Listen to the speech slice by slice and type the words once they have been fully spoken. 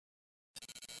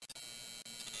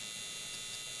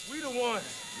We the ones.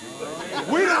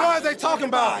 We the ones they talking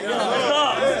about.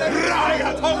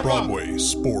 Broadway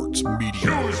Sports Media.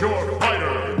 Choose your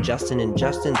fighter. Justin and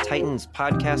Justin Titans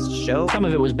podcast show. Some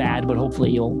of it was bad, but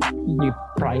hopefully you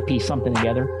probably piece something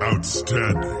together.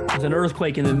 Outstanding. There's an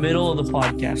earthquake in the middle of the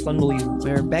podcast. Unbelievable.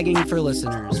 We're begging for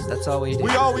listeners. That's all we do.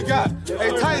 We all we got.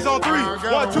 Hey, Titans on three.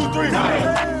 1, 2,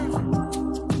 3.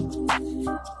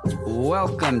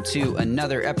 Welcome to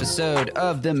another episode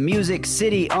of the Music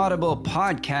City Audible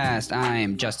podcast.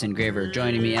 I'm Justin Graver.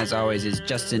 Joining me, as always, is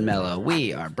Justin Mello.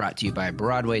 We are brought to you by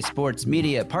Broadway Sports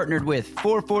Media, partnered with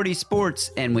 440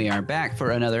 Sports, and we are back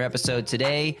for another episode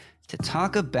today to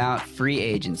talk about free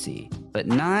agency, but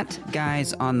not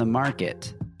guys on the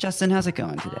market. Justin, how's it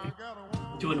going today?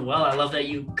 Doing well. I love that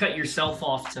you cut yourself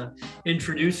off to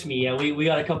introduce me. We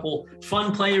got a couple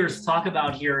fun players to talk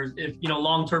about here. If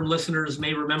long-term listeners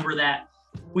may remember that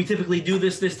we typically do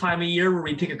this time of year where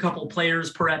we pick a couple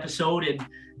players per episode and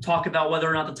talk about whether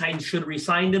or not the Titans should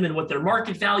re-sign them and what their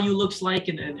market value looks like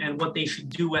and what they should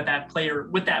do with that player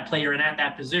and at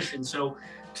that position. So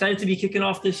excited to be kicking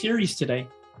off this series today.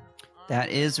 That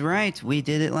is right. We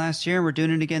did it last year. We're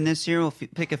doing it again this year. We'll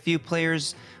pick a few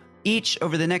players each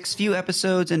over the next few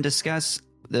episodes and discuss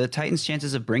the Titans'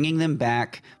 chances of bringing them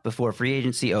back before free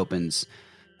agency opens.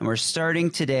 And we're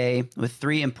starting today with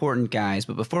three important guys.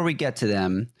 But before we get to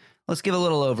them, let's give a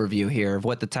little overview here of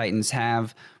what the Titans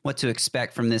have, what to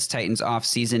expect from this Titans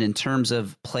offseason in terms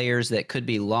of players that could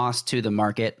be lost to the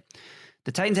market.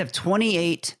 The Titans have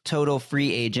 28 total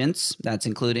free agents. That's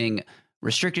including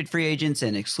restricted free agents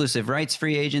and exclusive rights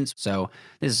free agents. So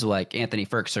this is like Anthony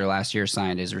Firkser last year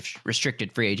signed his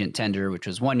restricted free agent tender, which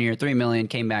was 1 year, $3 million,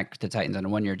 came back to Titans on a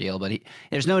 1 year deal, but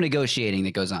there's no negotiating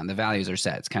that goes on. The values are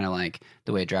set. It's kind of like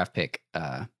the way draft pick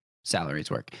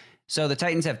salaries work. So the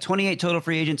Titans have 28 total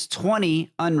free agents,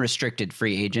 20 unrestricted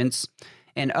free agents.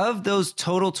 And of those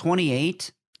total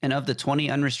 28 and of the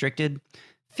 20 unrestricted,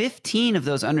 15 of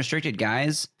those unrestricted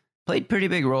guys played pretty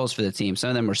big roles for the team.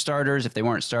 Some of them were starters. If they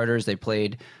weren't starters, they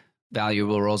played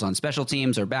valuable roles on special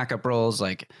teams or backup roles.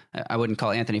 Like, I wouldn't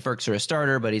call Anthony Firkser a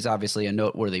starter, but he's obviously a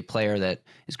noteworthy player that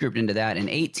is grouped into that. And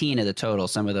 18 of the total,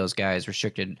 some of those guys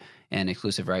restricted and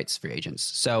exclusive rights free agents.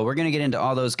 So we're going to get into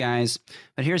all those guys,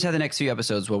 but here's how the next few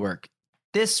episodes will work.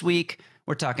 This week,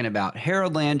 we're talking about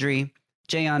Harold Landry,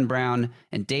 Jayon Brown,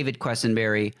 and David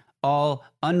Quessenberry, all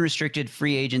unrestricted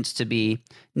free agents to be.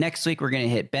 Next week, we're going to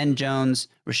hit Ben Jones,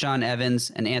 Rashaan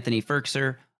Evans, and Anthony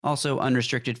Firkser, also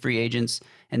unrestricted free agents.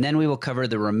 And then we will cover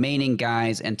the remaining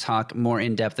guys and talk more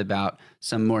in depth about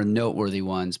some more noteworthy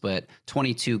ones. But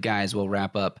 22 guys will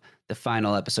wrap up the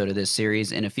final episode of this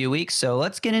series in a few weeks. So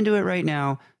let's get into it right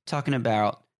now, talking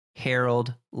about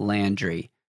Harold Landry.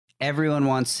 Everyone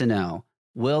wants to know,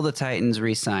 will the Titans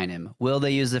re-sign him? Will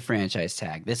they use the franchise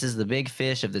tag? This is the big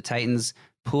fish of the Titans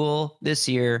pool this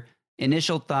year.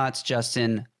 Initial thoughts,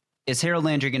 Justin. Is Harold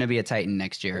Landry going to be a Titan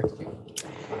next year?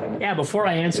 Yeah, before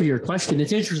I answer your question,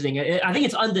 it's interesting. I think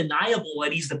it's undeniable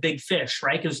that he's the big fish,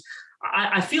 right? Because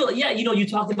I feel, you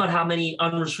talked about how many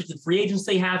unrestricted free agents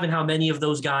they have and how many of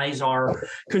those guys are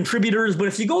contributors. But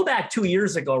if you go back 2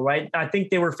 years ago, right, I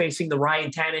think they were facing the Ryan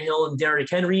Tannehill and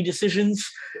Derrick Henry decisions,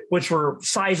 which were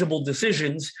sizable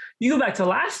decisions. You go back to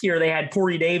last year, they had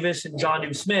Corey Davis and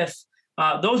Jonnu Smith.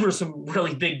 Those were some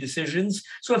really big decisions.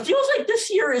 So it feels like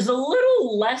this year is a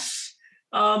little less,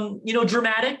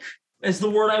 dramatic is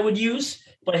the word I would use.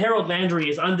 But Harold Landry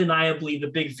is undeniably the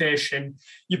big fish. And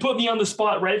you put me on the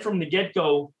spot right from the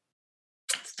get-go.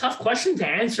 It's a tough question to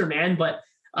answer, man. But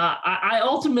I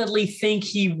ultimately think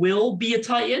he will be a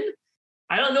Titan.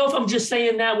 I don't know if I'm just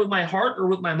saying that with my heart or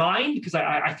with my mind, because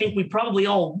I think we probably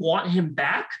all want him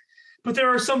back. But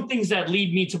there are some things that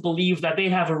lead me to believe that they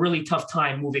have a really tough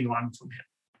time moving on from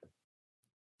him.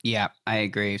 Yeah, I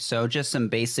agree. So just some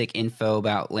basic info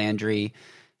about Landry.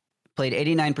 Played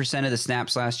 89% of the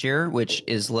snaps last year, which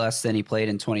is less than he played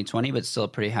in 2020, but still a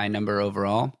pretty high number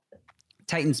overall.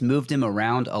 Titans moved him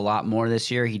around a lot more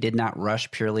this year. He did not rush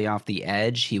purely off the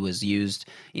edge. He was used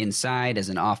inside as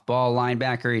an off-ball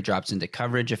linebacker. He drops into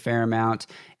coverage a fair amount.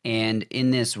 And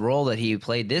in this role that he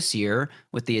played this year,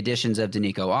 with the additions of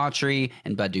Denico Autry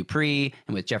and Bud Dupree,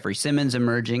 and with Jeffrey Simmons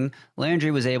emerging,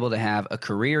 Landry was able to have a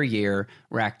career year,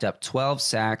 racked up 12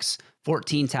 sacks,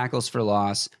 14 tackles for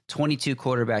loss, 22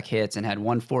 quarterback hits, and had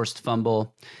 1 forced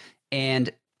fumble.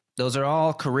 And those are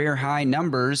all career high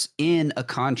numbers in a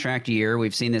contract year.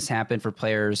 We've seen this happen for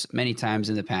players many times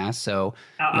in the past. So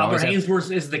Albert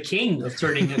Haynesworth is the king of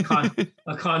turning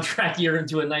a contract year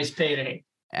into a nice payday.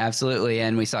 Absolutely.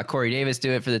 And we saw Corey Davis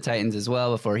do it for the Titans as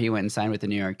well before he went and signed with the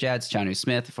New York Jets, Jonnu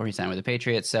Smith before he signed with the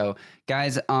Patriots. So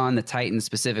guys on the Titans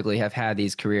specifically have had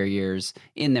these career years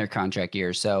in their contract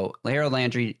years. So Harold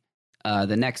Landry,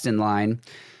 the next in line.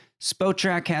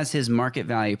 Spotrac has his market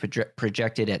value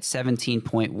projected at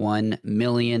 $17.1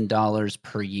 million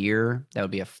per year. That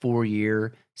would be a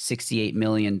 4-year, $68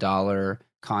 million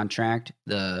contract.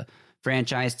 The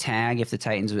franchise tag, if the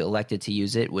Titans elected to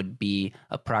use it, would be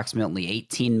approximately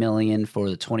 $18 million for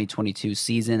the 2022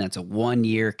 season. That's a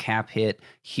 1-year cap hit.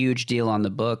 Huge deal on the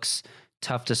books.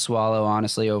 Tough to swallow,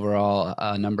 honestly, overall,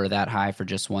 a number that high for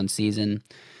just one season.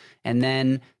 And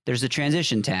then there's a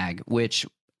transition tag, which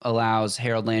allows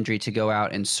Harold Landry to go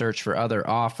out and search for other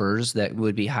offers that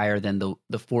would be higher than the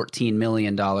 $14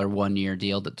 million 1-year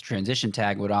deal that the transition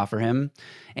tag would offer him.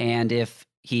 And if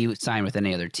he signed with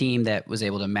any other team that was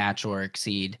able to match or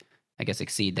exceed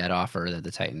that offer that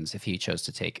the Titans, if he chose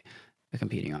to take a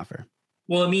competing offer.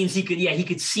 Well, it means he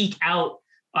could seek out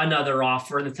another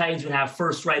offer, and the Titans would have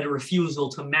first right of refusal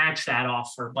to match that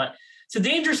offer. But it's a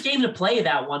dangerous game to play,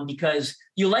 that one, because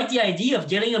you like the idea of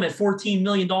getting him at $14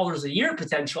 million a year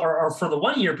potential, or for the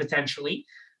 1 year potentially.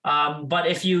 But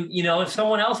if if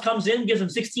someone else comes in, gives him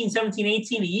 16, 17,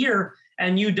 18 a year,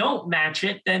 and you don't match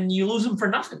it, then you lose him for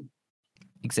nothing.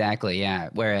 Exactly, yeah.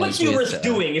 Whereas what's you risk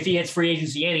doing if he hits free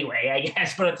agency anyway, I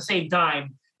guess. But at the same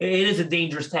time, it is a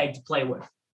dangerous tag to play with.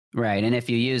 Right, and if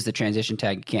you use the transition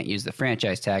tag, you can't use the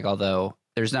franchise tag, although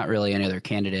there's not really any other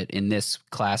candidate in this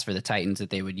class for the Titans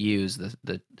that they would use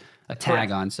a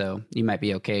tag on, so you might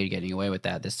be okay getting away with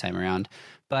that this time around.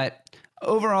 But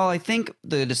overall, I think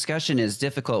the discussion is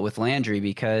difficult with Landry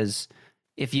because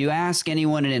if you ask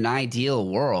anyone in an ideal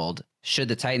world, should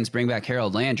the Titans bring back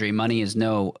Harold Landry, money has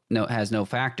no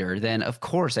factor, then of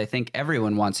course I think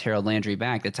everyone wants Harold Landry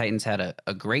back. The Titans had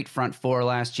a great front four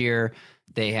last year.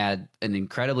 They had an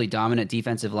incredibly dominant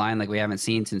defensive line like we haven't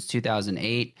seen since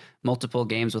 2008. Multiple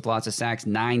games with lots of sacks,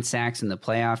 9 sacks in the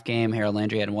playoff game. Harold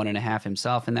Landry had 1.5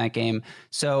 himself in that game.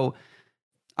 So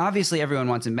obviously everyone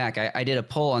wants him back. I did a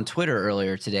poll on Twitter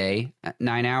earlier today,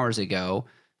 9 hours ago,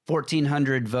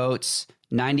 1,400 votes.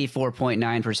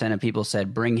 94.9% of people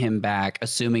said bring him back,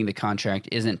 assuming the contract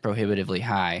isn't prohibitively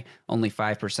high. Only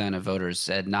 5% of voters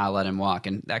said, nah, let him walk.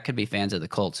 And that could be fans of the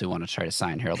Colts who want to try to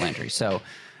sign Harold Landry. So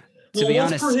to be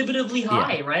honest, prohibitively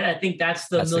high, right? I think that's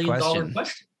the million-dollar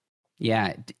question.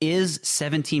 Yeah. Is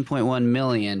 $17.1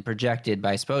 million projected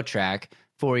by Spotrac,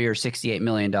 4-year, $68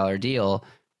 million deal,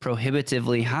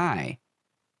 prohibitively high?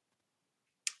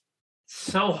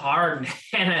 So hard,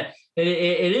 man.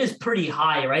 It is pretty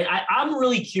high, right? I'm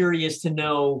really curious to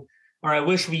know, or I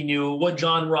wish we knew, what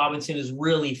Jon Robinson is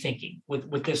really thinking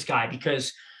with this guy,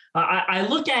 because I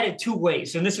look at it two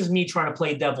ways, and this is me trying to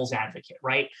play devil's advocate,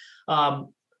 right?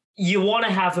 You want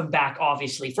to have him back,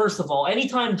 obviously. First of all,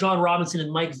 anytime Jon Robinson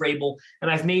and Mike Vrabel,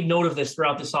 and I've made note of this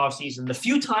throughout this offseason, the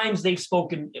few times they've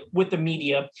spoken with the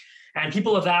media, and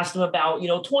people have asked them about,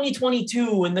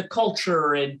 2022 and the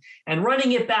culture and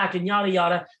running it back and yada,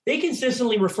 yada. They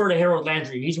consistently refer to Harold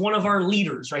Landry. He's one of our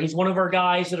leaders, right? He's one of our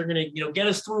guys that are going to, get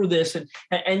us through this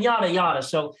and yada, yada.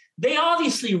 So they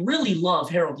obviously really love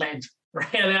Harold Landry, right?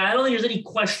 I mean, I don't think there's any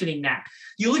questioning that.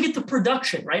 You look at the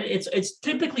production, right? It's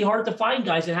typically hard to find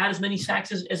guys that had as many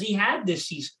sacks as he had this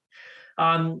season.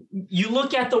 You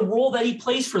look at the role that he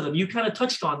plays for them. You kind of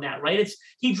touched on that, right?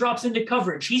 He drops into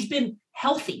coverage. He's been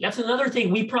healthy. That's another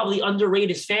thing we probably underrate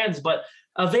as fans, but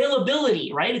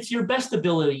availability, right? It's your best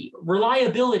ability,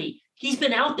 reliability. He's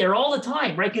been out there all the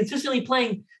time, right? Consistently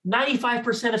playing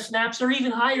 95% of snaps or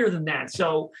even higher than that.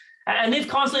 So, and they've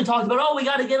constantly talked about, we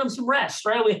got to get him some rest,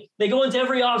 right? They go into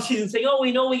every offseason saying,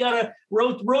 we know we got to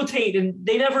rotate, and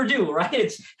they never do, right?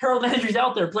 It's Harold Landry's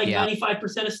out there playing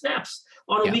 95% of snaps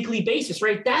on a weekly basis,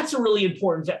 right? That's a really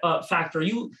important factor.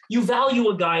 You value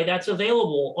a guy that's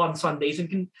available on Sundays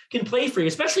and can play for you,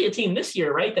 especially a team this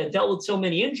year, right, that dealt with so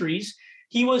many injuries.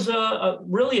 He was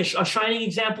really a shining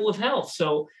example of health.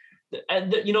 So,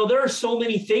 there are so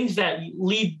many things that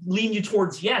lean you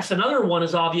towards yes. Another one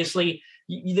is obviously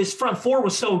this front four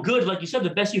was so good, like you said, the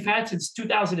best you've had since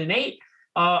 2008.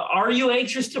 Are you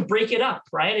anxious to break it up,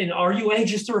 right? And are you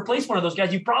anxious to replace one of those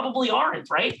guys? You probably aren't,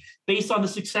 right? Based on the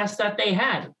success that they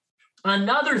had.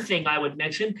 Another thing I would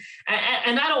mention,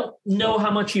 and I don't know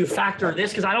how much you factor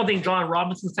this because I don't think Jon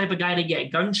Robinson's the type of guy to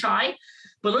get gun shy,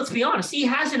 but let's be honest, he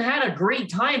hasn't had a great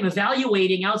time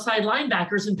evaluating outside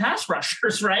linebackers and pass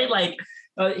rushers, right? Like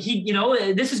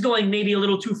this is going maybe a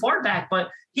little too far back, but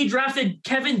he drafted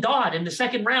Kevin Dodd in the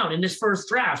second round in this first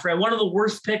draft, right? One of the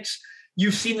worst picks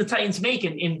you've seen the Titans make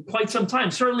in quite some time.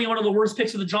 Certainly one of the worst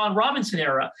picks of the John Robinson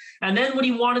era. And then when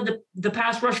he wanted the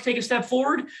pass rush to take a step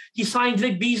forward, he signed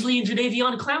Vic Beasley and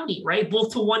Jadeveon Clowney, right?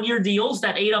 Both to one-year deals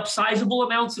that ate up sizable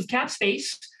amounts of cap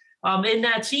space in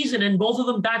that season, and both of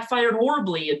them backfired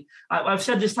horribly. And I've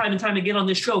said this time and time again on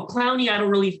this show, Clowney, I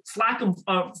don't really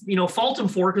fault him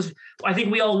for, because I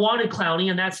think we all wanted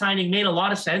Clowney, and that signing made a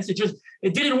lot of sense.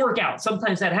 It didn't work out.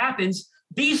 Sometimes that happens.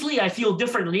 Beasley, I feel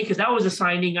differently, because that was a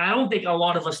signing I don't think a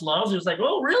lot of us loved. It was like,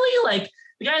 oh, really? Like,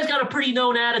 the guy's got a pretty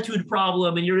known attitude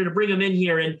problem, and you're going to bring him in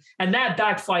here. And that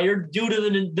backfired due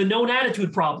to the known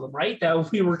attitude problem, right?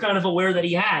 That we were kind of aware that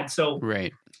he had. So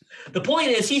right. The point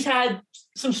is, he's had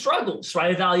some struggles,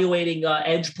 right? Evaluating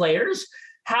edge players.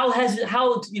 How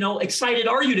excited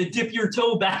are you to dip your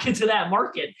toe back into that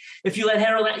market? If you let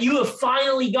Harold, you have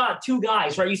finally got two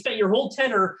guys, right? You spent your whole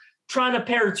tenor trying to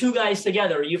pair two guys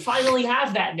together. You finally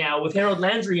have that now with Harold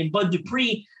Landry and Bud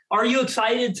Dupree. Are you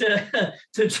excited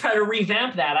to try to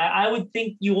revamp that? I would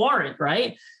think you aren't,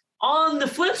 right? On the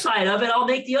flip side of it, I'll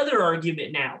make the other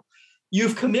argument now.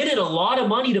 You've committed a lot of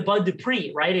money to Bud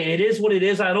Dupree, right? And it is what it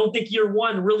is. I don't think year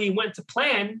one really went to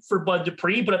plan for Bud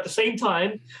Dupree, but at the same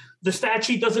time, the stat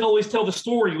sheet doesn't always tell the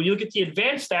story. When you look at the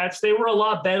advanced stats, they were a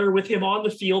lot better with him on the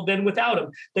field than without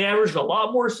him. They averaged a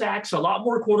lot more sacks, a lot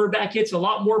more quarterback hits, a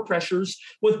lot more pressures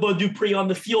with Bud Dupree on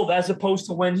the field as opposed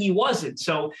to when he wasn't.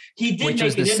 So he did, which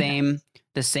was the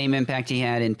same impact he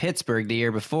had in Pittsburgh the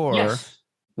year before. Yes.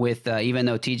 With even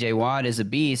though TJ Watt is a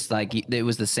beast, like it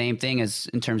was the same thing as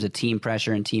in terms of team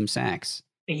pressure and team sacks.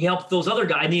 And he helped those other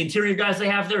guys, the interior guys they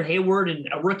have there, Hayward and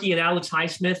a rookie and Alex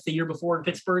Highsmith the year before in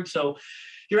Pittsburgh. So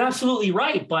you're absolutely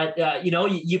right. But,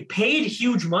 you paid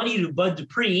huge money to Bud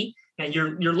Dupree, and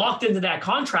you're locked into that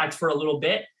contract for a little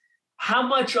bit. How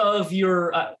much of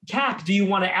your cap do you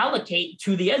want to allocate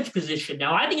to the edge position?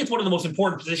 Now, I think it's one of the most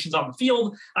important positions on the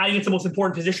field. I think it's the most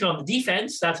important position on the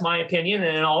defense. That's my opinion,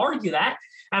 and I'll argue that.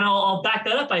 And I'll back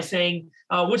that up by saying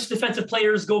which defensive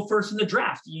players go first in the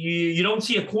draft. You don't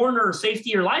see a corner or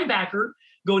safety or linebacker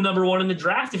go number one in the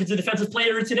draft. If it's a defensive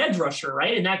player, it's an edge rusher,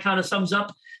 right? And that kind of sums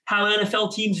up how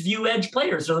NFL teams view edge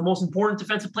players. They're the most important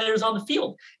defensive players on the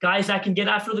field, guys that can get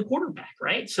after the quarterback,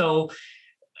 right? So,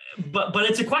 but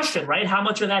it's a question, right? How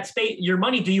much of that space, your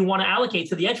money, do you want to allocate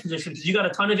to the edge position? Because you got a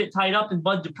ton of it tied up in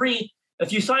Bud Dupree.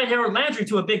 If you sign Harold Landry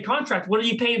to a big contract, what are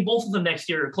you paying both of them next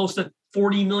year? Close to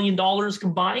 $40 million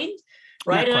combined,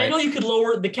 right? And I know you could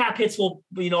lower the cap hits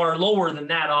are lower than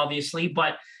that, obviously,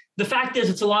 but the fact is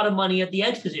it's a lot of money at the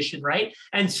edge position, right?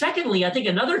 And secondly, I think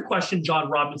another question John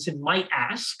Robinson might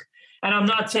ask, and I'm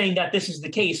not saying that this is the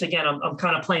case. Again, I'm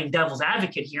kind of playing devil's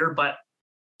advocate here, but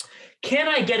can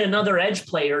I get another edge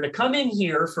player to come in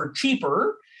here for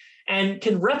cheaper and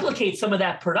can replicate some of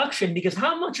that production? Because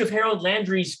how much of Harold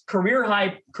Landry's career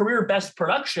best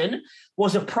production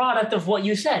was a product of what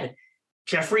you said?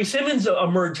 Jeffrey Simmons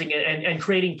emerging and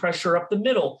creating pressure up the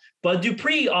middle. Bud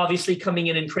Dupree obviously coming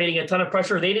in and creating a ton of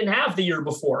pressure they didn't have the year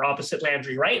before opposite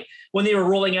Landry, right? When they were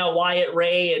rolling out Wyatt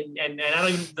Ray and I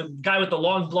don't even, the guy with the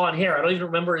long blonde hair, I don't even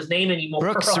remember his name anymore.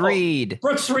 Brooks Reed,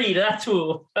 that's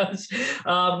who.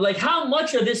 Like how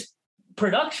much of this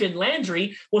production,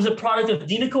 Landry, was a product of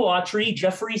Denico Autry,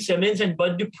 Jeffrey Simmons, and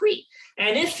Bud Dupree.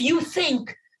 And if you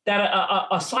think that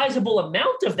a sizable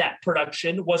amount of that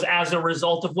production was as a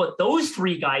result of what those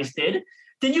three guys did,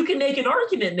 then you can make an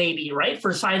argument maybe, right,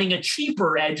 for signing a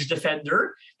cheaper edge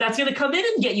defender that's going to come in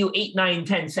and get you 8, 9,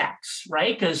 10 sacks,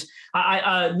 right? Because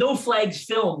No Flags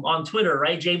Film on Twitter,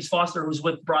 right? James Foster, who's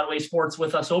with Broadway Sports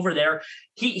with us over there,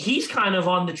 he's kind of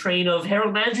on the train of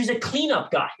Harold Landry's a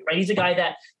cleanup guy, right? He's a guy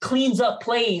that cleans up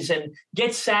plays and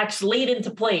gets sacks late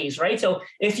into plays, right? So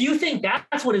if you think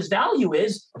that's what his value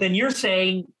is, then you're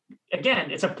saying,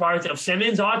 again, it's a product of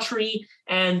Simmons, Autry,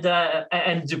 and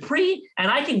Dupree,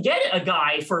 and I can get a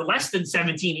guy for less than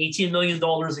 $17-18 million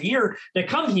a year to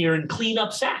come here and clean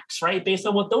up sacks, right? Based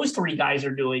on what those three guys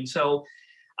are doing. So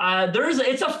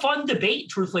it's a fun debate,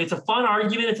 truthfully. It's a fun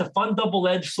argument. It's a fun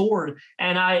double-edged sword.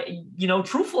 And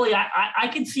truthfully, I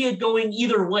can see it going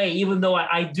either way, even though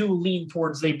I do lean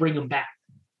towards they bring him back.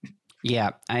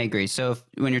 Yeah, I agree. So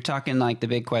when you're talking like the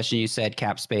big question, you said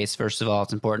cap space. First of all,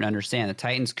 it's important to understand the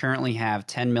Titans currently have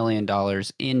 $10 million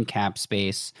in cap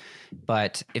space.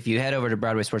 But if you head over to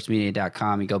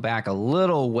BroadwaySportsMedia.com, you go back a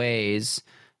little ways,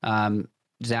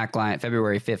 Zach Lyons,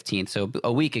 February 15th. So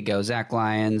a week ago, Zach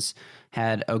Lyons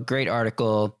had a great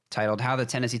article titled How the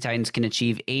Tennessee Titans Can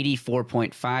Achieve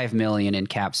 $84.5 million in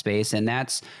cap space. And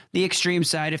that's the extreme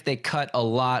side if they cut a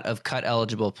lot of cut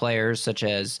eligible players such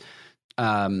as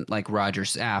like Roger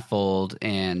Saffold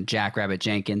and Jackrabbit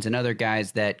Jenkins and other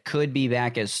guys that could be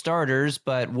back as starters,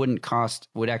 but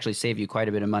would actually save you quite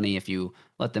a bit of money if you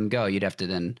let them go. You'd have to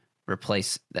then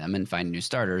replace them and find new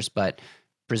starters, but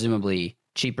presumably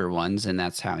cheaper ones, and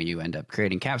that's how you end up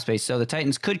creating cap space. So the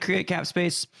Titans could create cap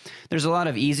space. There's a lot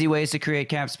of easy ways to create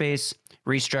cap space.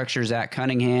 Restructure Zach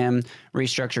Cunningham,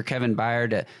 restructure Kevin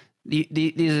Byard.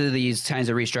 These are these kinds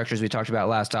of restructures we talked about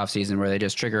last offseason where they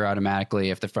just trigger automatically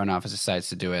if the front office decides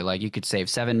to do it. Like you could save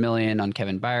 $7 million on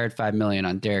Kevin Byard, $5 million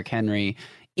on Derrick Henry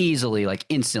easily, like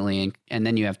instantly, and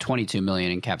then you have $22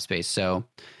 million in cap space. So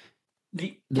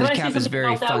the cap is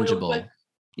very fungible.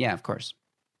 Yeah, of course.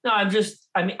 No,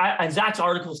 Zach's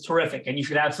article is terrific, and you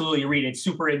should absolutely read it. It's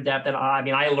super in depth, and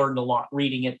I learned a lot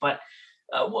reading it. But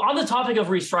on the topic of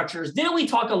restructures, didn't we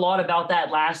talk a lot about that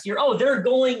last year? Oh, they're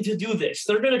going to do this.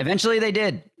 They're going to. Eventually, they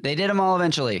did. They did them all.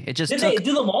 Eventually, it just they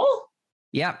do them all?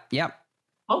 Yep.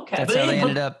 Okay, that's how they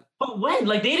ended up. But when?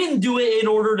 Like they didn't do it in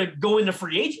order to go into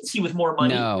free agency with more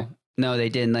money. No, they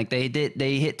didn't. Like they did.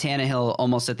 They hit Tannehill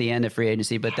almost at the end of free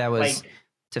agency, but that was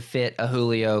to fit a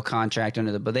Julio contract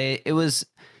under the. But it was.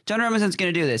 John Robinson's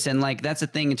going to do this. And like, that's the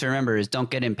thing to remember is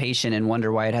don't get impatient and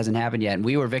wonder why it hasn't happened yet. And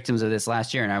we were victims of this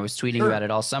last year. And I was tweeting about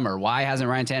it all summer. Why hasn't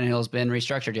Ryan Tannehill's been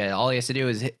restructured yet? All he has to do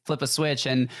is flip a switch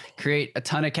and create a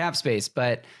ton of cap space,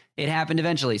 but it happened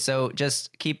eventually. So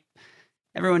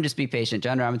everyone just be patient.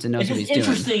 John Robinson knows what he's doing. It's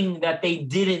interesting that they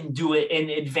didn't do it in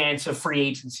advance of free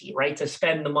agency, right? To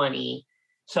spend the money.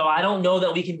 So I don't know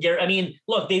that we can get, I mean,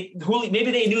 look, maybe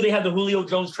they knew they had the Julio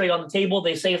Jones trade on the table.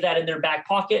 They saved that in their back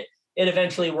pocket. It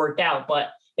eventually worked out,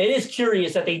 but it is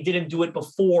curious that they didn't do it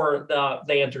before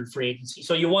they entered free agency.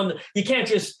 So you can't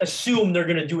just assume they're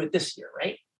going to do it this year,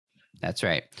 right? That's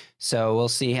right. So we'll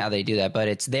see how they do that, but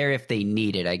it's there if they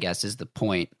need it, I guess, is the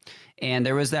point. And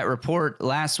there was that report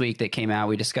last week that came out.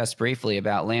 We discussed briefly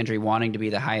about Landry wanting to be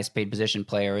the highest paid position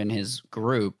player in his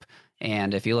group.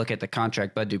 And if you look at the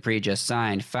contract Bud Dupree just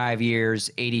signed, 5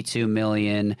 years, $82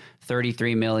 million,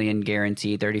 $33 million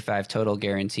guaranteed, 35 total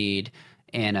guaranteed,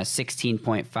 and a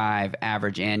 16.5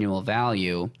 average annual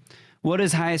value. What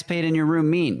does highest paid in your room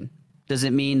mean? Does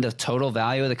it mean the total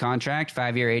value of the contract,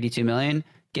 5 year, $82 million?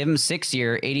 Give him 6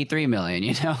 year, $83 million.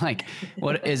 You know, like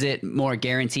what is it more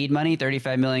guaranteed money?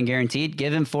 35 million guaranteed.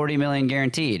 Give him 40 million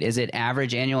guaranteed. Is it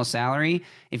average annual salary?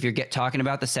 If you're talking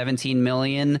about the 17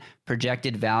 million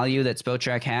projected value that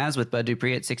Spotrac has with Bud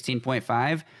Dupree at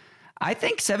 16.5, I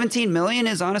think 17 million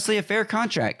is honestly a fair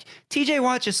contract. TJ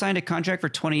Watt just signed a contract for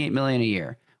 28 million a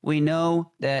year. We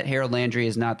know that Harold Landry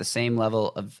is not the same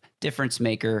level of difference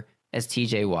maker as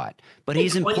TJ Watt, but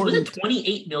he's important. Was it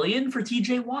 28 million for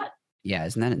TJ Watt? Yeah,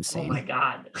 isn't that insane? Oh my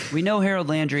God. We know Harold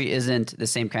Landry isn't the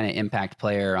same kind of impact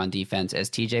player on defense as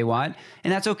TJ Watt,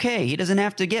 and that's okay. He doesn't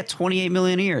have to get 28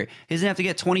 million a year. He doesn't have to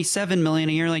get 27 million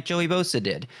a year like Joey Bosa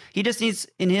did. He just needs,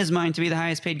 in his mind, to be the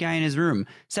highest paid guy in his room.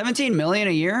 17 million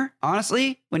a year,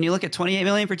 honestly, when you look at 28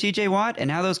 million for TJ Watt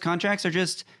and how those contracts are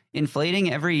just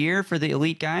inflating every year for the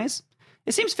elite guys,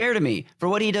 it seems fair to me for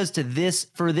what he does to this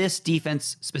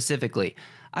defense specifically.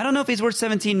 I don't know if he's worth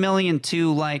 17 million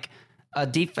to like a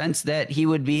defense that he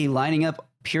would be lining up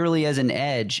purely as an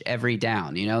edge every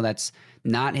down. You know, that's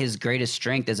not his greatest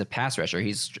strength as a pass rusher.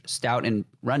 He's stout in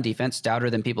run defense, stouter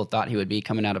than people thought he would be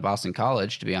coming out of Boston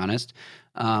College, to be honest.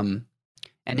 And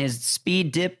his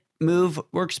speed dip move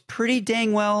works pretty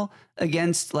dang well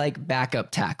against like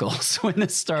backup tackles when the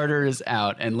starter is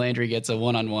out and Landry gets a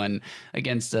one-on-one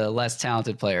against a less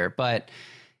talented player. But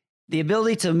the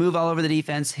ability to move all over the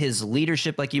defense, his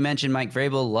leadership, like you mentioned, Mike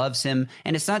Vrabel loves him.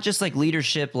 And it's not just like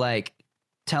leadership, like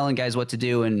telling guys what to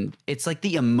do. And it's like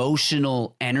the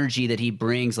emotional energy that he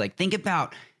brings. Like think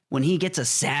about when he gets a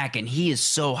sack and he is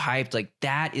so hyped, like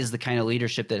that is the kind of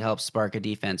leadership that helps spark a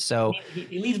defense. So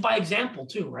he leads by example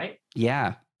too, right?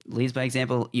 Yeah. Leads by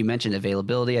example. You mentioned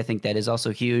availability. I think that is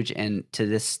also huge. And to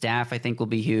this staff, I think will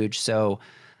be huge. So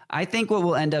I think what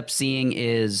we'll end up seeing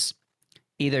is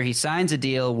either he signs a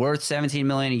deal worth 17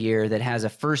 million a year that has a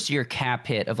first year cap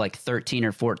hit of like 13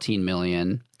 or 14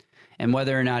 million. And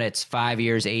whether or not it's 5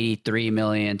 years, 83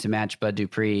 million to match Bud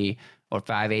Dupree or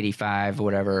 585 or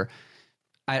whatever,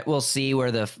 we'll see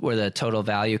where the total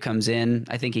value comes in.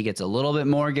 I think he gets a little bit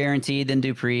more guaranteed than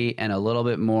Dupree and a little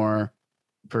bit more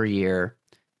per year.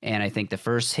 And I think the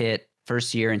first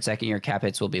year and second year cap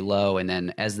hits will be low. And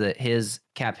then as his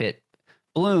cap hit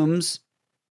blooms,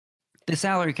 the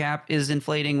salary cap is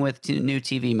inflating with new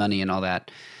TV money and all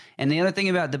that. And the other thing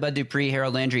about the Bud Dupree,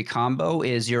 Harold Landry combo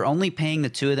is you're only paying the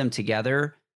two of them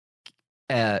together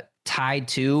tied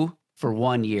to for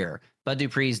 1 year. Bud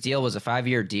Dupree's deal was a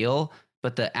 5-year deal,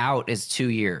 but the out is 2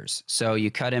 years. So you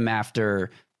cut him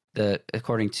after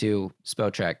according to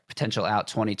Spotrac, potential out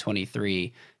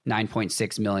 2023,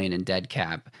 9.6 million in dead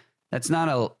cap. That's not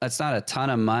a ton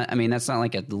of money. I mean, that's not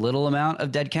like a little amount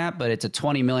of dead cap, but it's a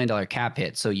 $20 million cap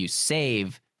hit. So you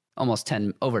save almost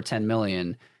over 10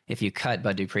 million if you cut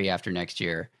Bud Dupree after next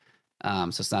year. So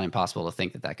it's not impossible to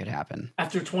think that could happen.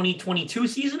 After 2022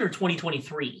 season or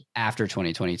 2023? After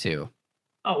 2022.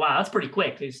 Oh, wow. That's pretty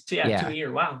quick. It's 2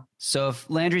 years. Wow. So if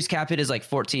Landry's cap hit is like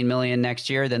 14 million next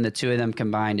year, then the two of them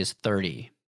combined is 30.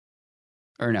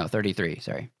 Or no, 33.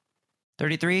 Sorry.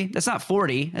 33? That's not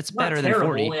 40. That's better than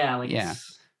 40. Yeah.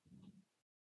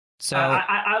 So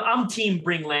I'm team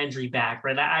bring Landry back,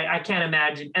 right? I can't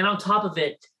imagine. And on top of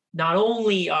it, not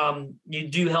only you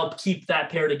do help keep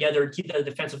that pair together and keep that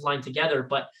defensive line together,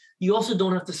 but you also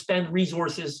don't have to spend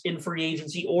resources in free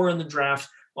agency or in the draft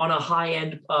on a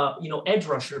high-end, edge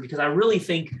rusher, because I really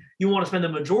think you want to spend the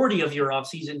majority of your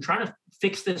offseason trying to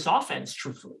fix this offense,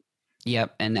 truthfully.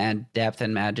 Yep, and add depth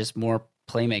and add just more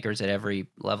playmakers at every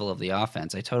level of the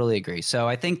offense. I totally agree. So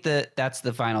I think that's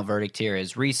the final verdict here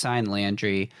is re-sign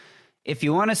Landry. If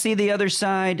you want to see the other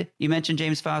side, you mentioned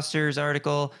James Foster's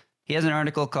article. He has an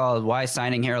article called Why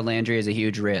Signing Harold Landry is a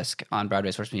Huge Risk on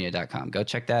BroadwaySportsMedia.com. Go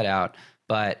check that out.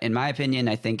 But in my opinion,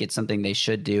 I think it's something they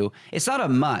should do. It's not a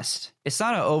must. It's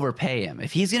not to overpay him.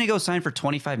 If he's going to go sign for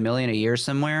 $25 million a year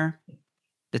somewhere,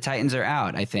 the Titans are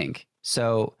out, I think.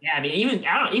 So yeah, I mean,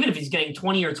 even if he's getting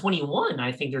 20 or 21,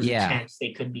 I think there's a chance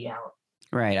they could be out.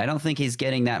 Right. I don't think he's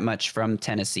getting that much from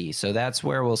Tennessee. So that's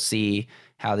where we'll see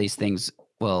how these things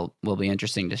will be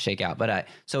interesting to shake out. But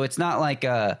so it's not like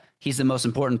he's the most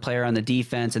important player on the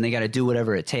defense and they got to do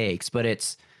whatever it takes. But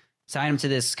it's sign him to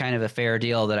this kind of a fair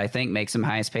deal that I think makes him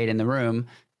highest paid in the room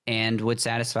and would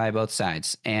satisfy both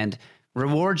sides and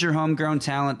rewards your homegrown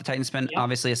talent. The Titans spent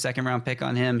obviously a second round pick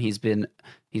on him.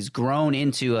 He's grown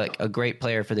into a great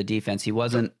player for the defense. He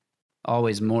wasn't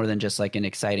always more than just like an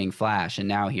exciting flash, and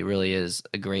now he really is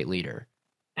a great leader.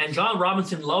 And John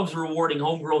Robinson loves rewarding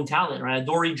homegrown talent, right?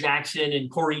 Dory Jackson and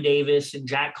Corey Davis and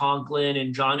Jack Conklin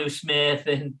and Jonnu Smith.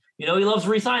 And, he loves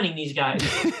re-signing these guys.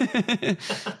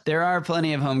 There are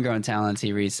plenty of homegrown talents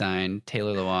he re-signed.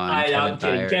 Taylor Lewan,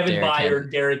 Kevin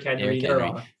Byard, Derrick Henry.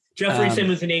 Jeffrey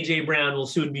Simmons and A.J. Brown will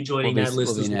soon be joining that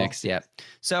list as well. Next, yeah.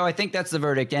 So I think that's the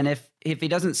verdict. And if he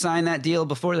doesn't sign that deal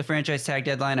before the franchise tag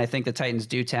deadline, I think the Titans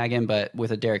do tag him, but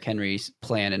with a Derrick Henry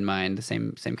plan in mind, the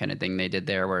same kind of thing they did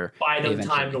there, where buy them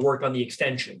time to work on the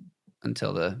extension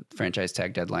until the franchise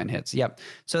tag deadline hits. Yep.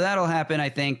 So that'll happen, I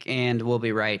think, and we'll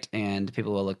be right, and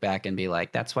people will look back and be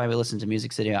like, that's why we listen to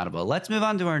Music City Audible. Let's move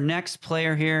on to our next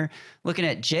player here, looking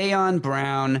at Jayon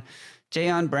Brown.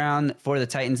 Jayon Brown for the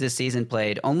Titans this season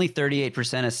played only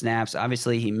 38% of snaps.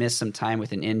 Obviously, he missed some time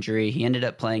with an injury. He ended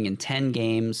up playing in 10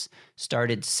 games,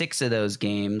 started 6 of those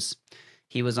games.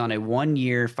 He was on a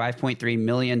 1-year, $5.3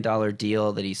 million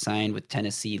deal that he signed with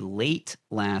Tennessee late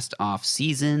last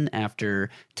offseason after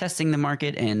testing the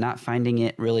market and not finding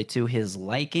it really to his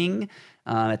liking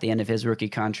at the end of his rookie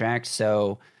contract.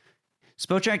 So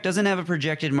Spotrac doesn't have a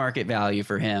projected market value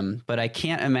for him, but I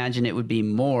can't imagine it would be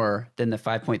more than the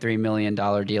 $5.3 million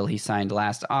deal he signed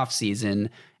last offseason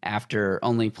after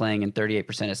only playing in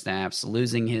 38% of snaps,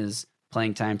 losing his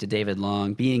playing time to David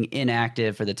Long, being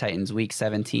inactive for the Titans' Week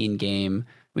 18 game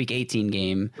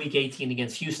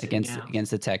against Houston,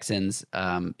 against the Texans,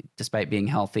 despite being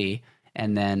healthy,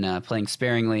 and then playing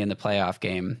sparingly in the playoff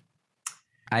game.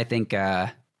 I think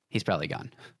he's probably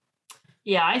gone.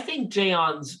 Yeah, I think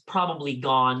Jayon's probably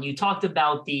gone. You talked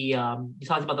about the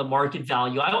market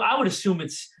value. I would assume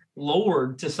it's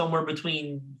lowered to somewhere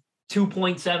between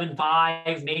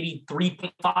 2.75, maybe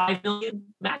 3.5 million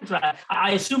max.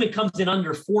 I assume it comes in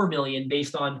under 4 million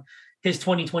based on his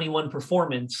 2021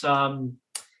 performance.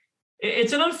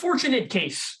 It's an unfortunate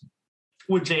case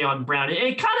with Jayon Brown.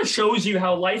 It kind of shows you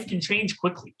how life can change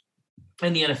quickly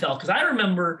in the NFL. Because I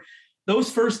remember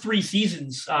those first 3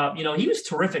 seasons, he was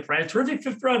terrific, right? A terrific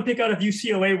 5th-round pick out of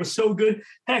UCLA, was so good.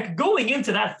 Heck, going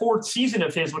into that 4th season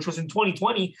of his, which was in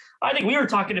 2020, I think we were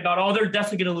talking about, they're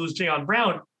definitely going to lose Jayon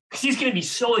Brown because he's going to be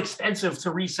so expensive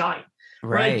to re-sign.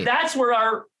 Right? That's where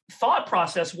our thought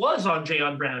process was on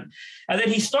Jayon Brown. And then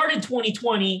he started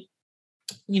 2020,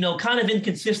 kind of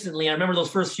inconsistently. I remember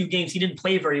those first few games, he didn't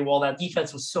play very well. That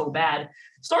defense was so bad.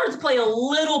 Started to play a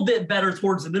little bit better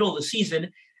towards the middle of the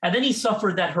season. And then he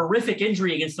suffered that horrific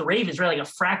injury against the Ravens, right? Like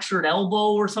a fractured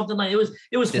elbow or something like it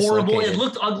was horrible. It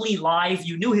looked ugly live.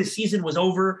 You knew his season was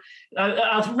over.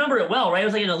 I remember it well, right? It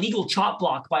was like an illegal chop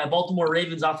block by a Baltimore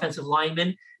Ravens offensive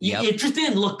lineman. Yep. It just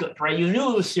didn't look good, right? You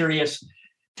knew it was serious.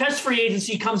 Test free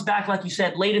agency, comes back, like you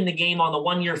said, late in the game on the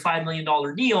 1-year, $5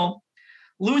 million deal.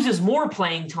 loses more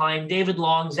playing time. David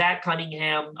Long, Zach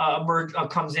Cunningham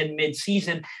comes in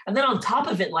mid-season. And then on top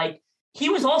of it, like, he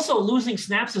was also losing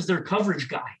snaps as their coverage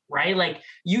guy, right? Like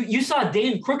you saw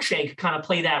Dane Cruikshank kind of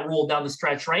play that role down the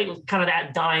stretch, right? Kind of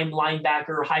that dime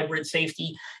linebacker, hybrid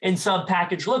safety and sub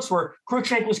package looks where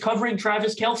Cruikshank was covering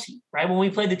Travis Kelce, right? When we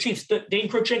played the Chiefs, Dane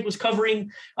Cruikshank was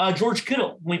covering George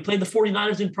Kittle when we played the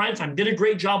 49ers in primetime. Did a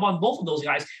great job on both of those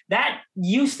guys. That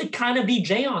used to kind of be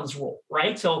Jaon's role,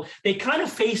 right? So they kind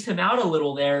of phased him out a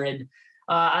little there. And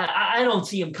I don't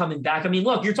see him coming back. I mean,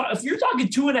 look, if you're talking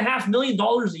 $2.5 million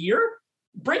a year,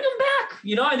 bring him back.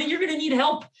 I think you're going to need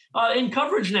help in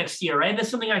coverage next year, right? And that's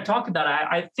something I talked about.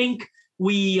 I think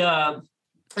we,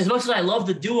 as much as I love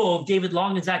the duo of David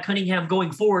Long and Zach Cunningham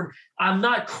going forward, I'm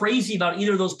not crazy about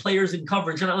either of those players in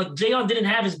coverage. And like Jaon didn't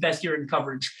have his best year in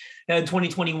coverage in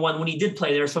 2021 when he did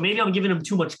play there. So maybe I'm giving him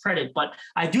too much credit, but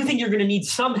I do think you're going to need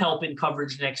some help in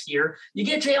coverage next year. You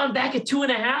get Jaon back at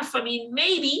 2.5. I mean,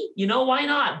 maybe, why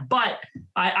not? But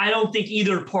I don't think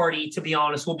either party, to be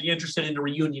honest, will be interested in a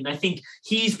reunion. I think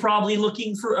he's probably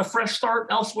looking for a fresh start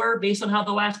elsewhere based on how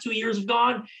the last 2 years have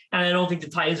gone. And I don't think the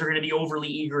Titans are going to be overly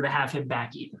eager to have him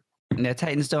back either. The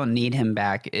Titans don't need him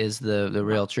back is the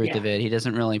real truth of it. He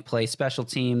doesn't really play special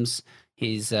teams.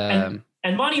 He's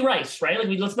and Monty Rice, right?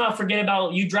 Like, let's not forget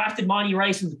about, you drafted Monty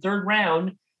Rice in the 3rd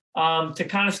round to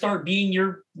kind of start being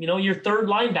your third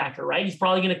linebacker, right? He's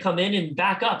probably going to come in and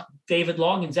back up David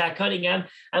Long and Zach Cunningham.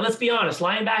 And let's be honest,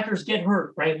 linebackers get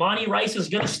hurt, right? Monty Rice is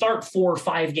going to start 4 or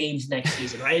 5 games next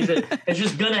season, right? It's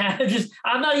just going to happen. It's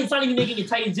not even making a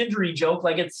Titans injury joke.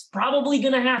 Like, it's probably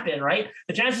going to happen, right?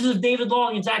 The chances of David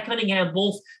Long and Zach Cunningham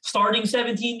both starting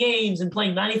 17 games and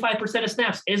playing 95% of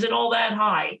snaps isn't all that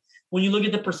high when you look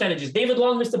at the percentages. David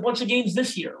Long missed a bunch of games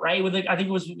this year, right? I think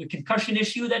it was a concussion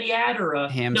issue that he had, or a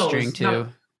hamstring too.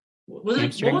 Was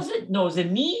it? What was it? No, was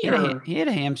it knee? He had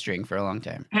a hamstring for a long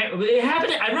time. It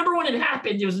happened. I remember when it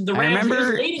happened. It was the Rams. It was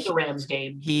late in the Rams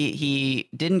game. He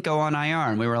didn't go on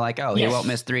IR, and we were like, he won't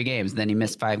miss 3 games. Then he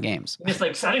missed 5 games. He missed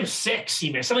I think 6.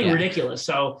 He missed something ridiculous.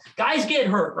 So guys get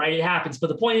hurt, right? It happens. But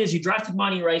the point is, you drafted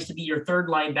Monty Rice to be your third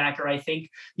linebacker. I think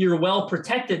you're well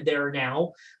protected there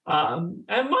now. And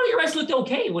Monty Rice looked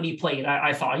okay when he played.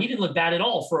 I thought he didn't look bad at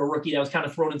all for a rookie that was kind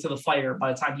of thrown into the fire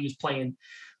by the time he was playing.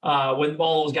 When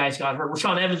all those guys got hurt.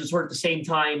 Rashaan Evans was hurt at the same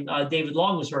time David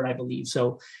Long was hurt, I believe.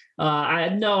 So, I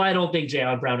don't think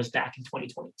Jaon Brown is back in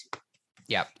 2022.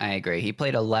 Yeah, I agree. He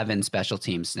played 11 special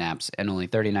team snaps and only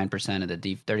 38% of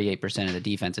the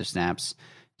defensive snaps.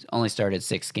 He's only started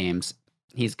 6 games.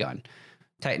 He's gone.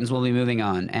 Titans will be moving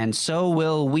on, and so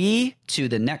will we to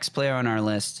the next player on our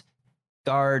list.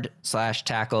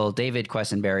 Guard/tackle David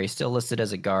Quessenberry, still listed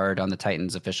as a guard on the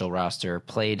Titans official roster,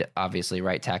 played obviously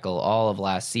right tackle all of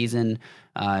last season.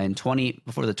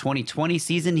 Before the 2020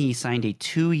 season, he signed a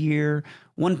 2-year,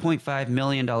 $1.5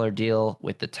 million deal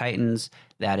with the Titans.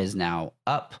 That is now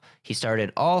up. He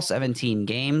started all 17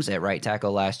 games at right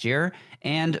tackle last year.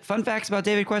 And fun facts about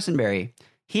David Quessenberry: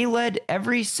 he led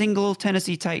every single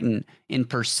Tennessee Titan in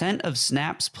percent of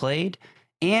snaps played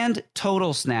and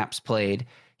total snaps played.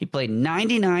 He played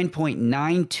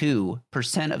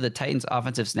 99.92% of the Titans'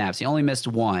 offensive snaps. He only missed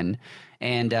 1,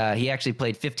 and he actually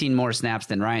played 15 more snaps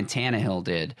than Ryan Tannehill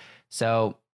did.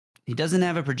 So he doesn't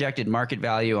have a projected market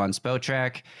value on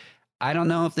Spotrac. I don't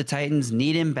know if the Titans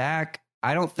need him back.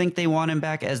 I don't think they want him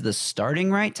back as the starting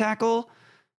right tackle,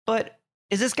 but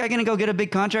is this guy going to go get a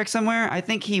big contract somewhere? I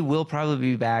think he will probably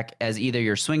be back as either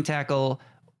your swing tackle,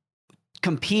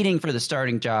 competing for the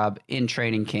starting job in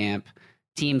training camp.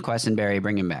 Team Quessenberry,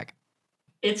 bring him back.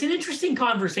 It's an interesting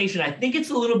conversation. I think it's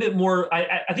a little bit more,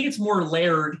 I think it's more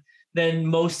layered than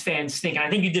most fans think. And I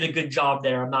think you did a good job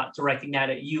there. I'm not directing that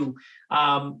at you.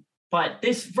 But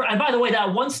and by the way,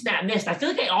 that one snap missed, I feel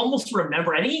like I almost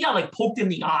remember. I think he got poked in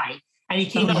the eye and he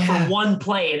came out for one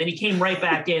play and then he came right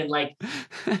back in. Tip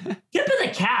of the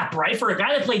cap, right? For a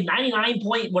guy that played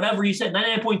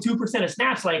 99.2% of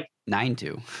snaps,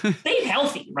 9-2. stayed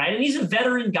healthy, right? And he's a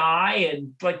veteran guy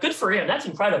and good for him. That's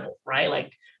incredible, right?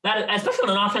 That, especially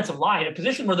on an offensive line, a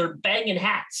position where they're banging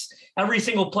hats every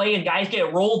single play and guys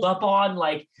get rolled up on.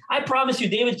 I promise you,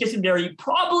 David Quessenberry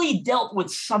probably dealt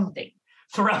with something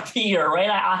throughout the year, right?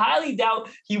 I highly doubt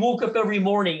he woke up every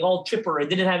morning all chipper and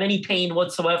didn't have any pain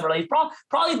whatsoever. He's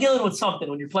probably dealing with something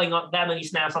when you're playing that many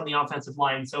snaps on the offensive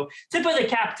line. So tip of the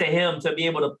cap to him to be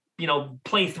able to,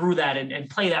 play through that and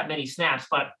play that many snaps.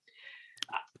 But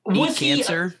Beat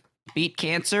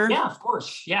cancer. Yeah, of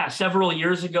course. Yeah, several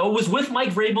years ago. Was with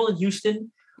Mike Vrabel in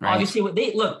Houston. Right. Obviously,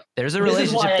 there's a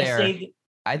relationship there.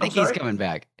 I think he's coming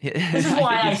back. This is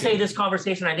why I say this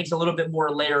conversation, I think, is a little bit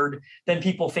more layered than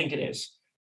people think it is.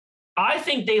 I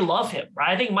think they love him, right?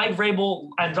 I think Mike Vrabel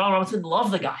and John Robinson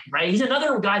love the guy, right? He's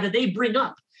another guy that they bring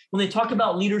up when they talk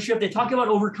about leadership. They talk about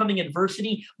overcoming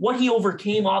adversity, what he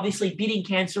overcame, obviously beating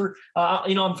cancer.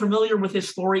 I'm familiar with his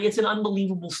story. It's an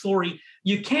unbelievable story.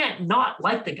 You can't not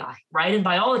like the guy, right? And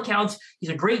by all accounts, he's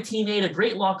a great teammate, a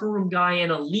great locker room guy,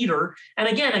 and a leader. And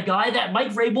again, a guy that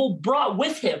Mike Vrabel brought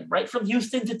with him, right, from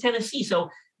Houston to Tennessee. So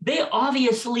they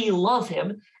obviously love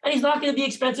him, and he's not going to be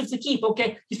expensive to keep.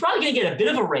 Okay, he's probably going to get a bit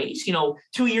of a raise.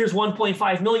 2 years,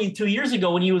 $1.5 million 2 years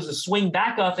ago when he was a swing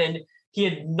backup and he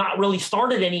had not really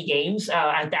started any games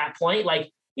at that point.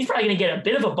 Like, he's probably going to get a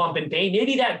bit of a bump in pay.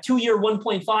 Maybe that 2 year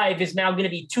 1.5 is now going to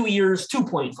be 2 years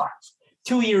 2.5,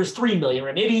 2 years $3 million.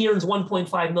 Right? Maybe he earns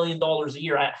 $1.5 million a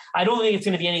year. I don't think it's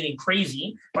going to be anything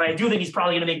crazy, but I do think he's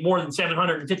probably going to make more than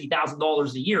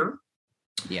 $750,000 a year.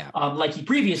 Yeah. Like he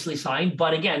previously signed.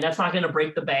 But again, that's not going to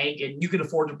break the bank, and you can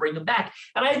afford to bring him back.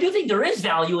 And I do think there is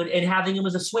value in having him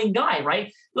as a swing guy,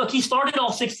 right? Look, he started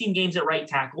all 16 games at right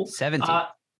tackle.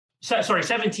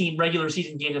 17 regular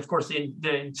season games, of course, in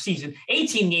the season.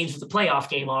 18 games with the playoff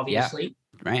game, obviously.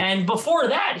 Yeah. Right. And before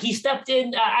that, he stepped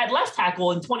in at left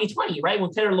tackle in 2020, right?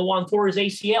 When Taylor Lewan tore his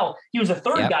ACL. He was a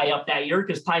third guy up that year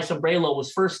because Ty Sombrello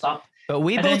was first up. But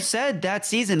we both said that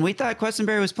season, we thought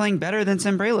Quessenberry was playing better than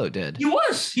Sombrello did. He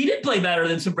was. He did play better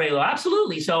than Sombrello,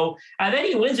 absolutely. So then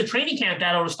he wins a training camp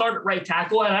battle to start at right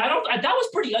tackle. And that was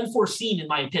pretty unforeseen in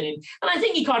my opinion. And I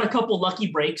think he caught a couple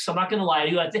lucky breaks. I'm not going to lie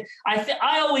to you.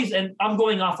 I always, and I'm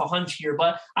going off a hunch here,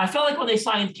 but I felt like when they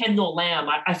signed Kendall Lamb,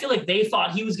 I feel like they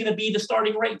thought he was going to be the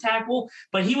starting right tackle,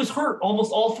 but he was hurt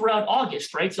almost all throughout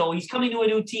August, right? So he's coming to a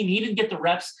new team. He didn't get the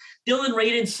reps. Dylan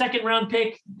Radin's second round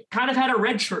pick kind of had a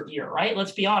redshirt year, right?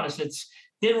 Let's be honest.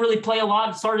 Didn't really play a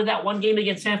lot. Started that one game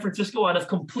against San Francisco out of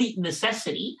complete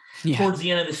necessity towards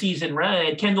the end of the season,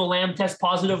 right? Kendall Lamb test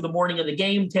positive the morning of the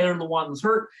game. Taylor Lewan was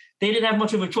hurt. They didn't have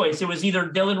much of a choice. It was either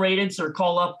Dylan Radin or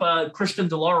call up Christian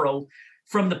DeLauro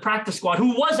from the practice squad,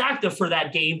 who was active for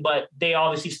that game, but they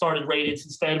obviously started Radin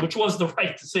instead, which was the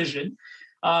right decision.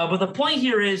 But the point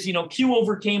here is, Q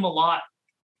overcame a lot,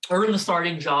 earned the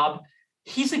starting job.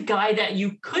 He's a guy that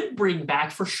you could bring back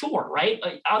for sure, right?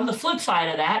 On the flip side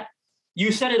of that,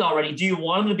 you said it already. Do you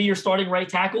want him to be your starting right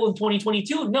tackle in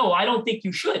 2022? No, I don't think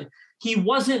you should. He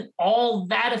wasn't all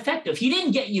that effective. He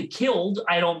didn't get you killed,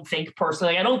 I don't think,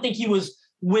 personally. I don't think he was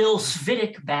Will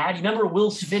Svitek bad. You remember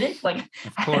Will Svitek? Like,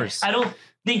 of course. I don't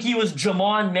think he was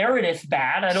Jamon Meredith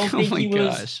bad. I don't think he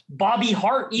was Bobby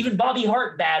Hart, even Bobby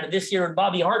Hart bad this year, and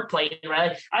Bobby Hart playing,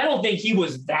 right? I don't think he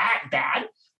was that bad.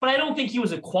 But I don't think he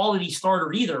was a quality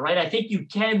starter either, right? I think you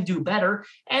can do better.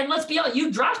 And let's be honest,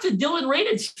 you drafted Dylan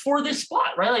Radin for this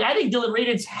spot, right? Like, I think Dylan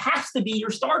Radin has to be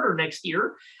your starter next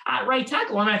year at right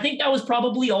tackle. And I think that was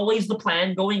probably always the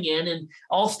plan going in. And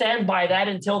I'll stand by that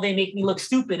until they make me look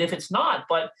stupid if it's not.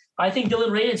 But I think Dylan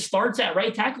Radin starts at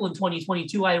right tackle in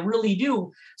 2022. I really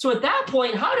do. So at that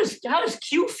point, how does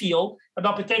Q feel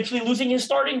about potentially losing his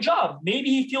starting job? Maybe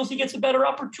he feels he gets a better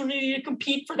opportunity to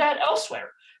compete for that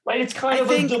elsewhere. Right, it's kind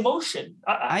of a demotion.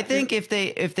 I think if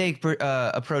they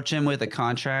approach him with a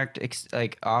contract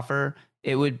offer,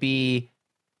 it would be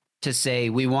to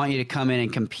say, we want you to come in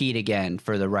and compete again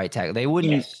for the right tackle. They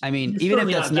wouldn't. Yes. I mean, even if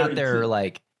that's not their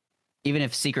even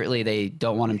if secretly they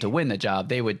don't want him to win the job,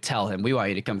 they would tell him, we want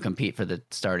you to come compete for the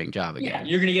starting job again. Yeah,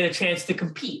 you're going to get a chance to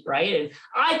compete, right? And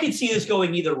I could see this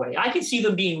going either way. I could see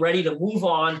them being ready to move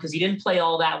on because he didn't play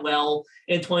all that well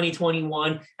in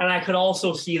 2021. And I could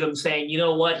also see them saying, you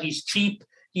know what, he's cheap,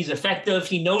 he's effective,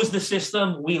 he knows the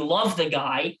system, we love the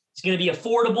guy, he's going to be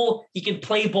affordable, he can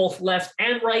play both left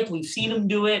and right, we've seen him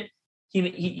do it,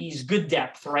 he's good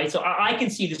depth, right? So I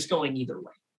can see this going either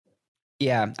way.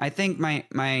 Yeah, I think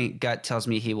my gut tells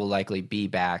me he will likely be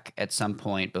back at some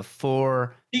point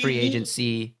before free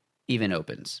agency even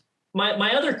opens.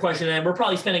 My other question, and we're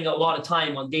probably spending a lot of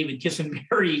time on David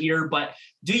Kissenberry here, but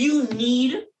do you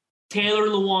need Taylor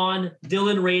Lewan,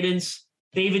 Dylan Radin,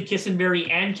 David Kissenberry,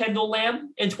 and Kendall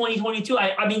Lamb in 2022?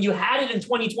 I mean, you had it in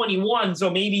 2021,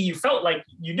 so maybe you felt like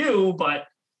you do, but...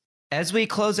 As we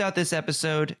close out this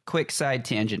episode, quick side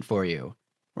tangent for you.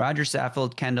 Roger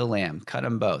Saffold, Kendall Lamb, cut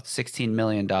them both. $16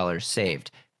 million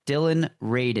saved. Dylan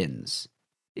Radin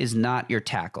is not your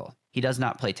tackle. He does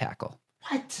not play tackle.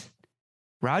 What?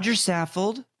 Roger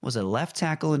Saffold was a left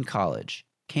tackle in college,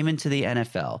 came into the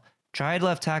NFL, tried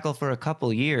left tackle for a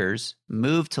couple years,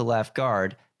 moved to left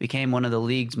guard, became one of the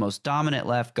league's most dominant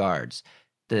left guards.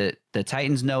 The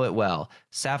Titans know it well.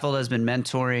 Saffold has been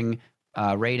mentoring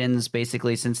Radin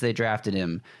basically since they drafted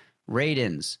him.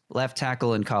 Radin, left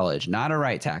tackle in college, not a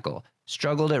right tackle,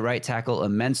 struggled at right tackle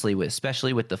immensely,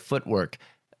 especially with the footwork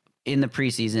in the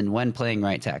preseason when playing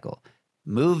right tackle.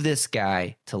 move this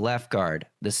guy to left guard,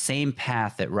 the same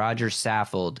path that Roger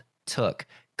Saffold took.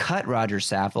 Cut Roger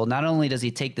Saffold. Not only does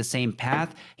he take the same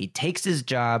path, he takes his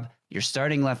job. You're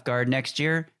starting left guard next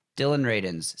year. Dylan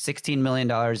Radins, $16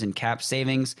 million in cap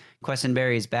savings.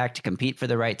 Quessenberry is back to compete for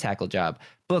the right tackle job.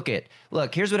 Book it.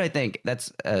 Look, here's what I think.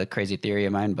 That's a crazy theory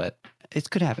of mine, but it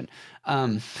could happen.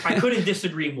 I couldn't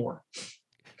disagree more.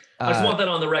 I just want that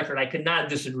on the record. I could not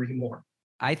disagree more.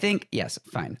 I think, yes,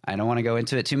 fine. I don't want to go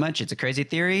into it too much. It's a crazy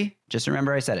theory. Just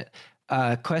remember I said it.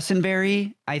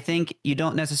 Quessenberry, I think you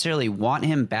don't necessarily want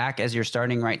him back as your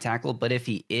starting right tackle, but if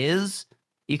he is,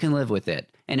 you can live with it.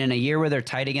 And in a year where they're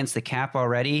tight against the cap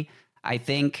already,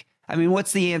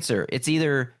 what's the answer? It's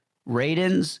either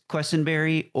Radins,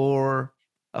 Quessenberry, or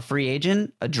a free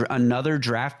agent, another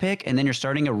draft pick, and then you're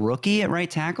starting a rookie at right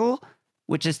tackle,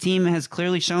 which this team has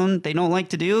clearly shown they don't like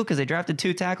to do because they drafted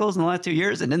 2 tackles in the last 2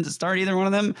 years and didn't start either one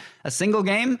of them a single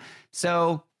game.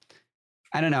 So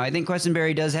I don't know. I think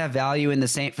Quessenberry does have value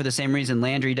for the same reason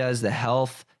Landry does, the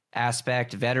health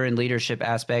aspect, veteran leadership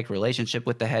aspect, relationship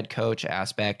with the head coach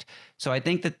aspect. So I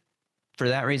think that for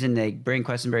that reason, they bring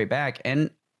Quessenberry back. And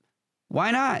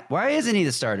why not? Why isn't he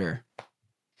the starter?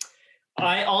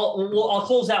 I'll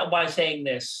close out by saying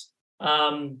this.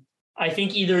 I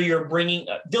think either you're bringing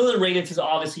Dylan Radins is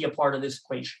obviously a part of this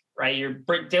equation, right?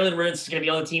 Dylan Radins is going to be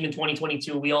on the team in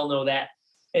 2022. We all know that.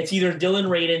 It's either Dylan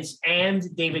Radins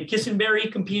and David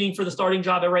Quessenberry competing for the starting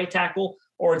job at right tackle,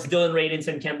 or it's Dylan Radins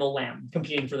and Kendall Lamb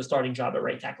competing for the starting job at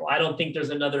right tackle. I don't think there's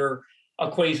another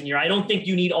equation here. I don't think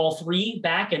you need all 3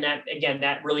 back. And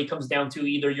that really comes down to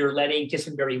either you're letting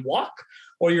Quessenberry walk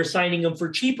or you're signing him for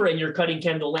cheaper and you're cutting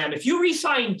Kendall Lamb. If you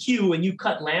re-sign Q and you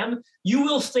cut Lamb, you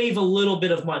will save a little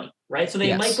bit of money, right? So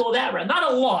they might go that route.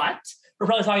 Not a lot. We're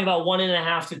probably talking about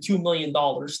 $1.5 to $2 million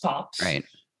tops. Right.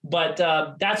 But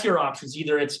that's your options.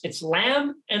 Either it's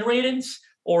Lamb and Radins,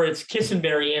 or it's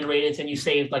Quessenberry and Radins, and you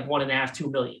save like $1.5,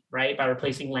 $2 million, right, by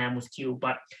replacing Lamb with Q.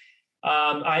 But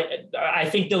I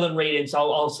think Dylan Radins,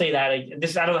 I'll say that. I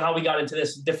don't know how we got into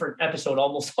this different episode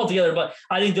almost altogether, but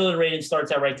I think Dylan Radins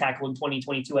starts at right tackle in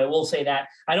 2022. I will say that.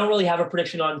 I don't really have a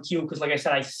prediction on Q because, like I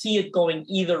said, I see it going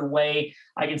either way.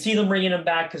 I can see them bringing him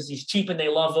back because he's cheap and they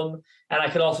love him. And I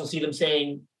could also see them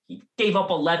saying he gave up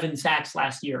 11 sacks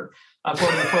last year,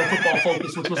 according to Pro Football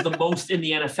Focus, which was the most in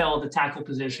the NFL at the tackle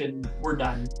position. We're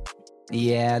done.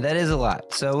 Yeah, that is a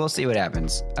lot. So we'll see what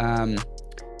happens.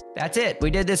 That's it. We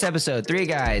did this episode. 3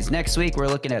 guys. Next week, we're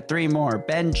looking at 3 more.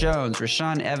 Ben Jones,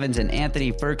 Rashawn Evans, and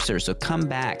Anthony Ferkser. So come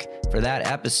back for that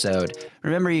episode.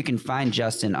 Remember, you can find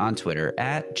Justin on Twitter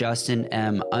at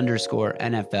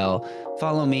JustinM_NFL.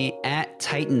 Follow me at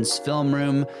Titans Film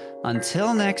Room.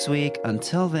 Until next week,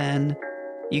 until then,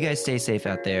 you guys stay safe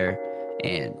out there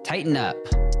and tighten up.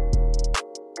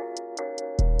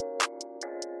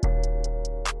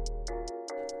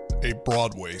 A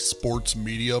Broadway sports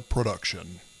media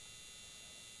production.